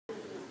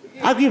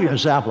I'll give you an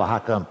example of how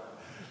come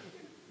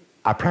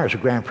our parents or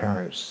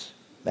grandparents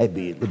may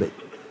be a little bit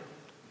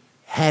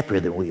happier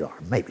than we are,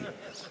 maybe.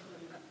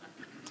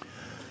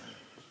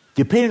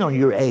 Depending on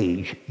your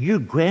age, your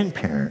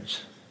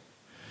grandparents,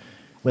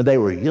 when they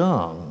were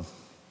young,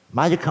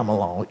 might have come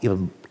along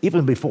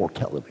even before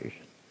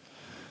television.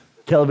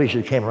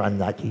 Television came around in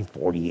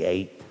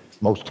 1948.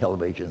 Most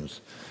televisions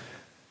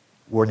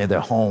weren't in their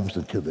homes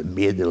until the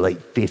mid to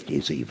late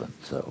 50s even.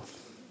 So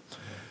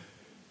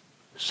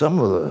some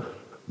of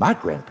my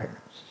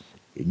grandparents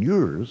and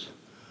yours,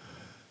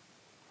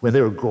 when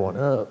they were growing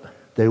up,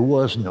 there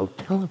was no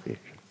television.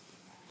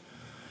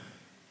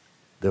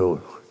 There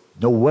was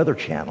no Weather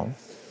Channel,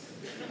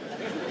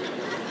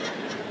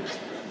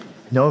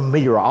 no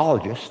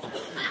meteorologist.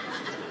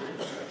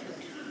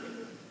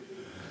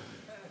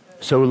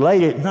 So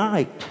late at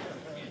night,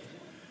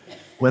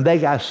 when they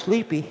got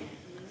sleepy,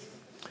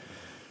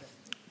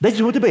 they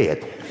just went to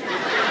bed.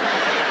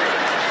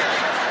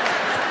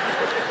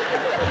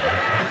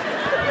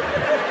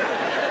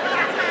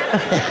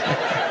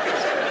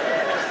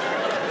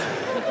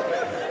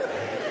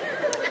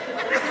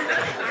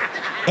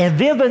 And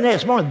then the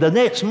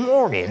next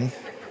morning,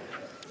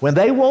 when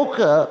they woke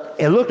up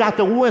and looked out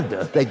the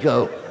window, they'd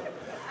go,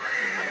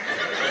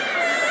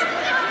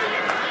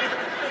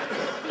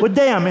 well,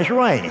 damn, it's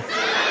raining.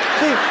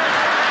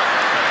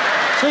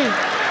 See?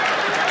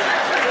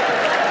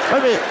 Wait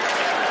a minute.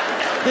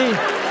 See?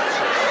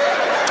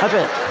 I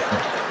bet.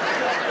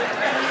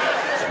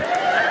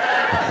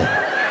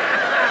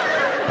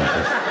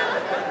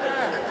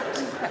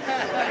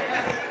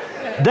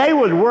 They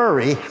would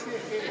worry,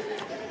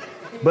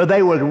 but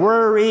they would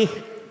worry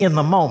in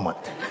the moment.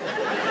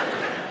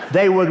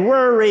 They would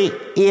worry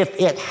if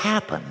it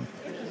happened.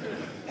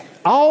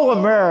 All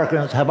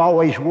Americans have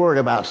always worried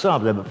about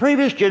something, but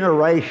previous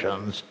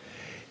generations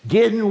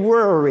didn't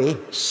worry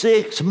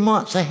 6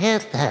 months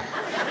ahead of time.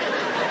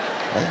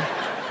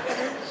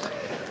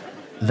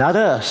 Not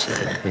us.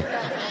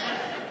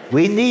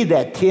 We need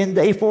that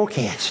 10-day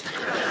forecast.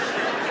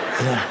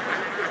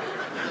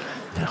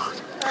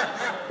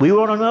 We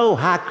want to know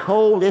how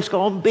cold it's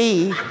going to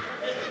be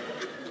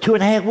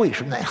 2.5 weeks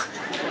from now.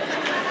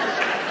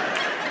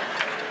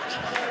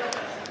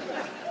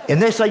 And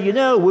next thing you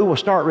know, we will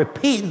start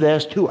repeating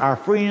this to our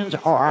friends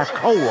or our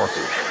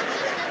coworkers.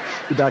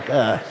 Be like,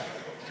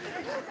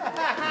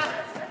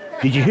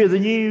 did you hear the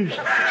news?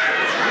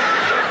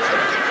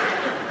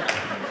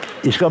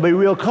 It's going to be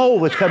real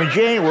cold. It's coming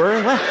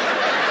January. What?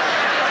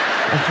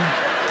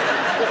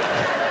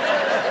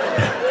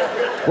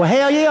 Well,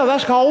 hell yeah,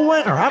 that's called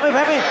winter. I mean,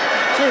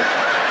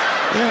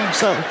 yeah,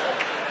 so.